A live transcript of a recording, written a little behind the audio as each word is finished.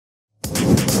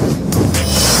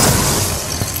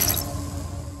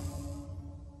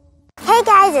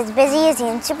guys, it's Bizzy, Izzy,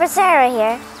 and Super Sarah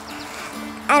here.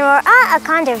 And we're at a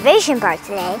conservation park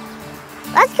today.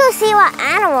 Let's go see what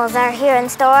animals are here in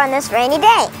store on this rainy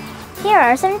day. Here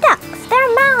are some ducks.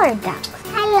 They're mallard ducks.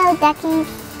 Hello, duckies.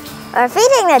 We're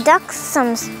feeding the ducks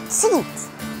some seeds.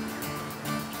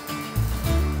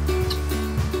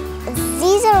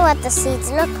 These are what the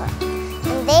seeds look like.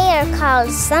 And they are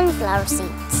called sunflower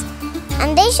seeds.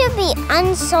 And they should be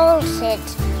unsalted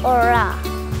or raw.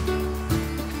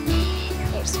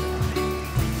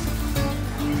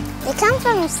 They come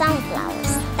from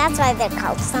sunflowers. That's why they're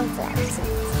called sunflower seeds.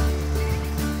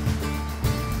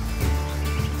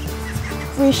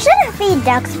 We shouldn't feed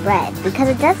ducks bread because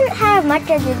it doesn't have much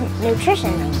of the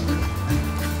nutrition they need.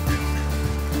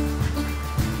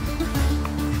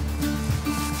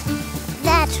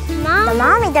 The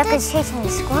mommy duck is chasing the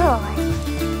squirrel away.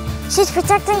 She's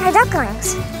protecting her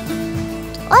ducklings.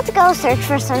 Let's go search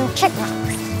for some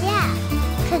chipmunks. Yeah,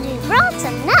 because we brought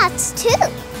some nuts too.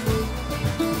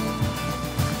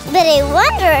 But I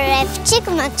wonder if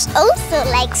chipmunks also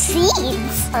like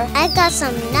seeds. I've got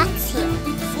some nuts here.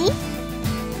 See?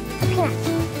 A peanut.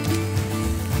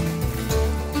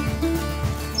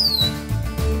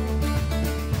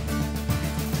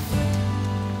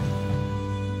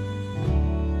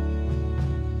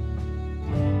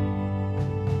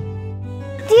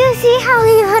 Do you see how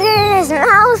he put it in his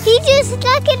mouth? He just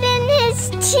stuck it in his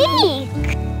cheek.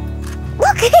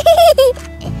 Look,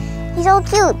 he's so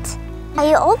cute. How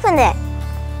you opened it.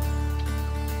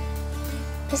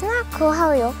 Isn't that cool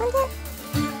how he opened it?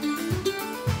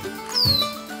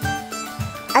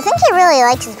 I think he really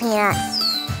likes his peanuts.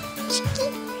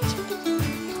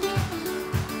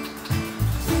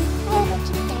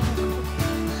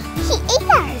 He ate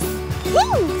ours.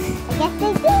 Thanks. I guess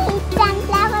they do eat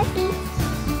sunflower seeds.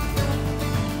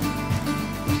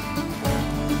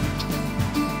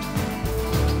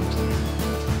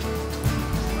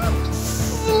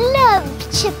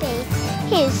 Chippy.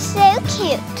 He's so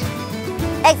cute.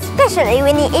 Especially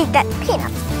when he ate that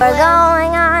peanut. We're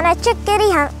going on a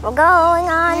chickadee hunt. We're going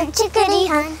on a chickadee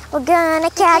hunt. We're gonna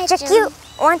catch a cute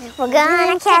one. We're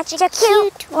gonna catch a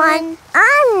cute one.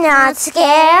 I'm not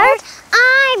scared.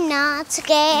 I'm not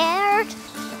scared.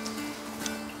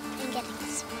 I'm getting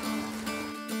this one.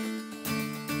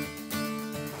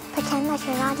 Pretend like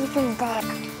you're not even there.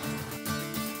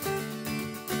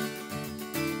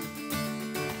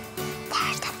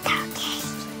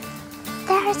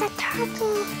 There's a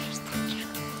turkey.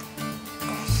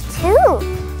 There's two.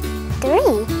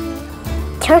 Three.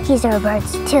 Turkeys are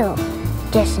birds too,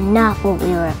 just not what we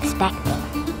were expecting.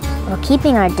 We're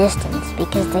keeping our distance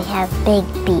because they have big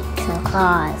beaks and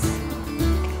claws.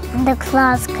 And the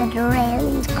claws could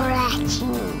really scratch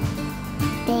you.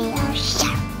 They are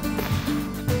sharp.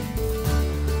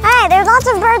 Hey, there's lots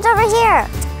of birds over here.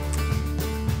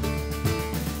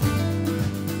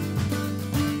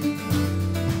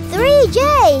 Three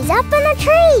jays up in a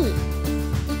tree.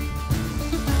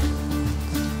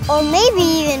 Or maybe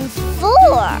even 4.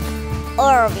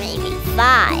 Or maybe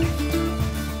 5.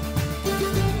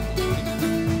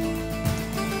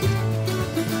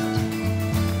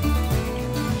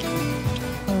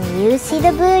 Can you see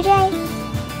the blue jay?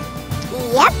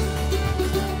 Yep.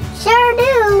 Sure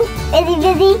do.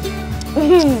 Busy.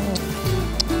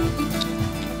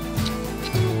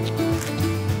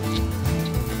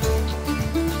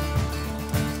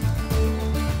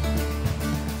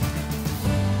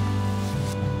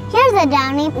 Here's a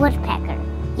downy woodpecker.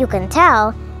 You can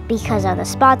tell because of the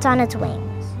spots on its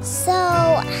wings. So,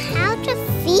 how to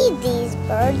feed these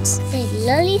birds? They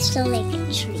literally still like a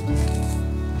tree.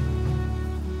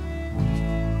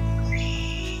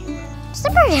 Is the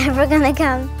bird ever gonna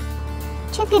come?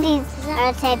 Chickadees are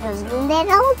a type of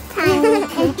little tiny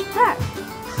pink bird.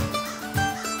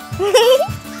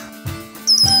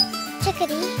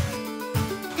 Chickadee.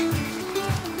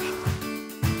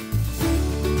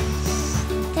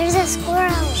 There's a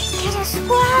squirrel. There's a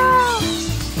squirrel.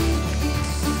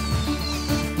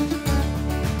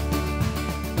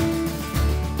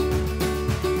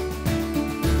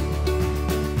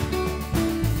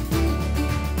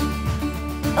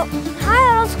 Oh, hi,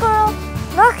 little squirrel.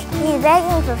 Look, he's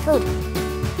begging for food.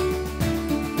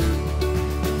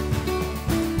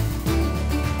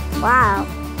 Wow,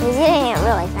 he's eating it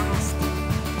really fast.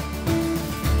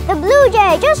 The blue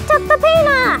jay just took the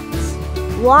peanuts.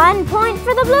 1 point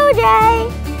for the blue jay.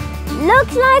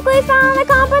 Looks like we found a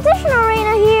competition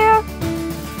arena here.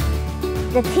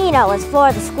 The peanut was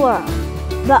for the squirrel,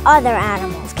 but other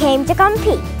animals came to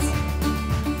compete.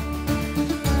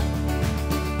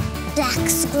 Black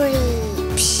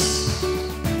screech.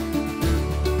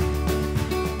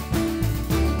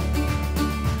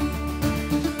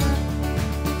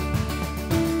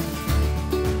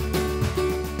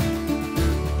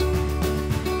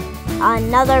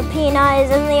 Another peanut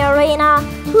is in the arena.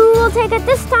 Who will take it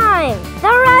this time?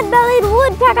 The red-bellied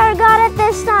woodpecker got it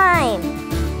this time.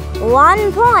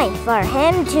 1 point for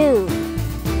him too.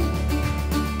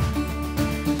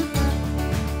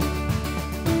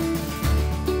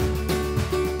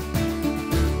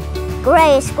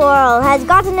 Gray squirrel has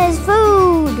gotten his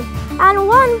food, and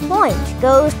 1 point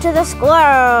goes to the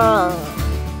squirrel.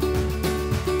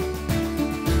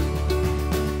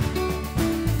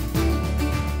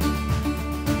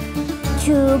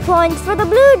 Two points for the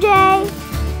blue jay.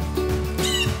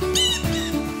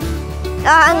 The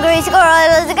hungry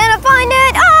squirrel is gonna find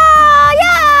it. Oh,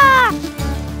 yeah!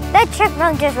 The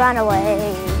chipmunk just ran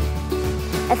away.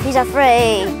 If he's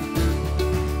afraid.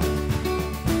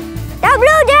 The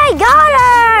blue jay got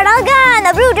her! Again,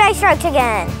 the blue jay strikes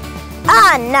again.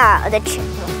 Ah, no, the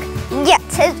chipmunk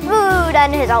gets his food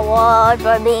and his award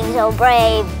for being so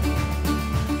brave.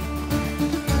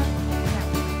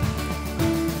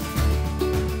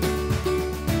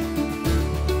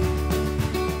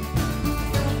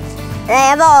 They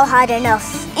have all had enough,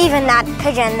 even that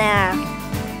pigeon there.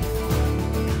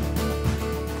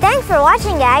 Thanks for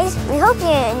watching, guys. We hope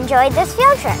you enjoyed this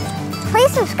field trip.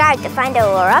 Please subscribe to find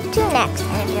out what we're up to next.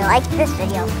 And if you liked this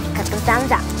video, click the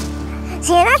thumbs up.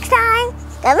 See you next time.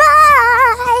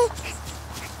 Goodbye.